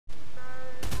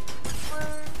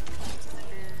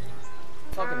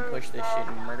push this shit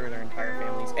and murder their entire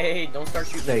families. Hey, don't start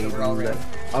shooting them already.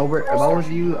 If I was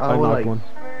you, I would like... One.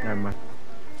 Never mind.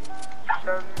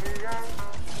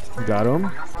 You got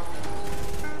him?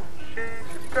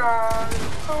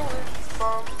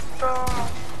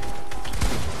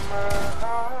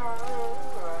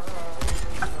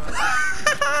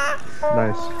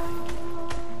 Nice.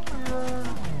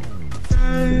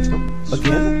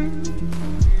 Again?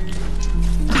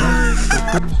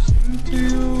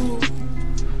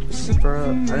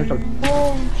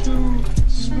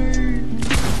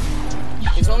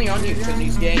 He's only on you because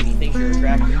he's gay and he thinks you're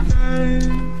attractive.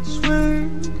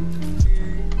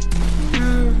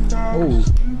 Oh,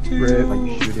 rip,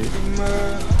 like shoot it.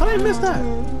 How did I miss that?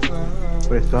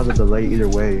 But it still has a delay either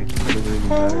way. It doesn't even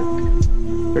matter.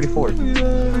 34.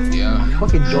 Yeah.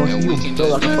 Fucking Jones, you feel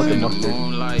like a fucking mustard.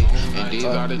 And these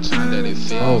are the time that it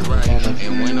feels right.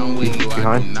 And when I'm with you,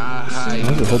 I do not hide.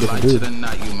 You the light to the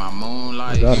night, you my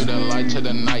moonlight. You the light to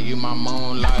the night, you my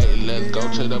moonlight. Let's go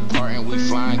to the park and we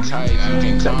flying kites. You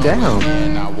can come down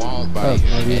and I won't bite.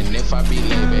 And if I be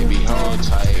late, baby, hold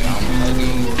tight. I'm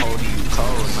hugging you, holding you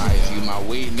cold nights. You my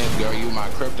weakness, girl, you my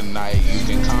kryptonite. You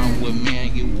can come with me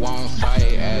and you won't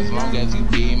fight. As long as you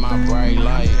be my bright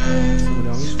light.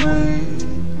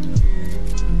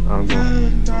 I'm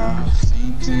going.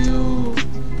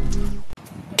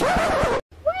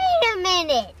 Wait a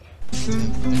minute.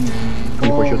 Can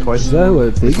you push your twice? Is that who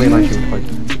I think it is?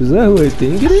 Is that who I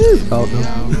think it is? Oh,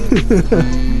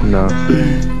 no. No.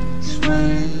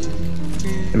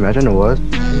 Imagine it was.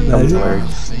 That was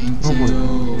hilarious. Oh my.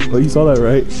 Oh, you saw that,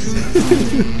 right?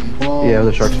 Yeah,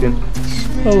 the shark skin.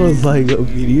 I was like,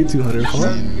 immediate 200 pump.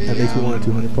 That makes me want a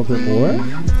 200 pump or more.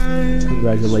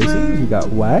 Congratulations, you got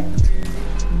whacked.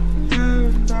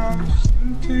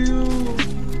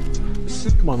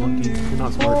 Come on, Monkey. You're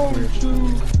not smart.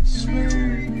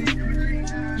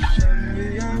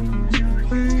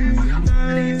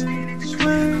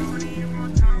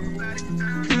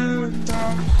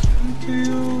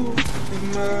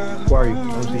 Where are you? I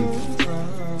don't see you.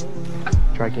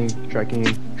 Tracking.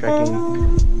 Oh.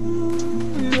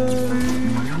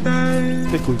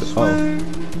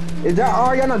 Is that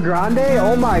Ariana Grande?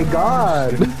 Oh my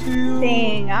god.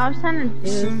 Dang, I was trying to do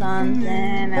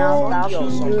something else.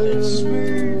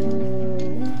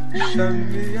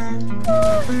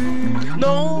 No!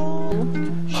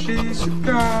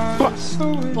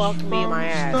 Fuck me in my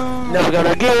ass. Never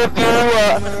gonna give you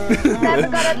up. Never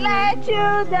gonna let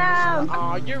you down.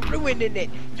 Aw, you're ruining it.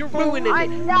 You're ruining I it.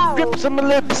 know. Lips on my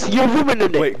lips. You're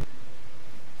ruining it. Wait.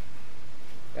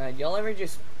 God, y'all ever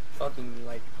just fucking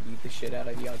like beat the shit out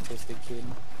of the autistic kid?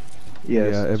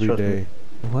 Yes, yeah, every day.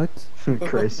 What?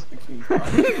 Chris. I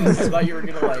thought you were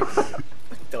gonna like, what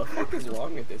the fuck is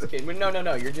wrong with this kid? But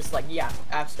no, you're just like, yeah,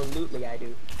 absolutely I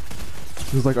do.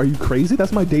 He was like, are you crazy?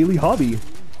 That's my daily hobby.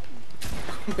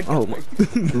 Oh my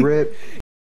Rip.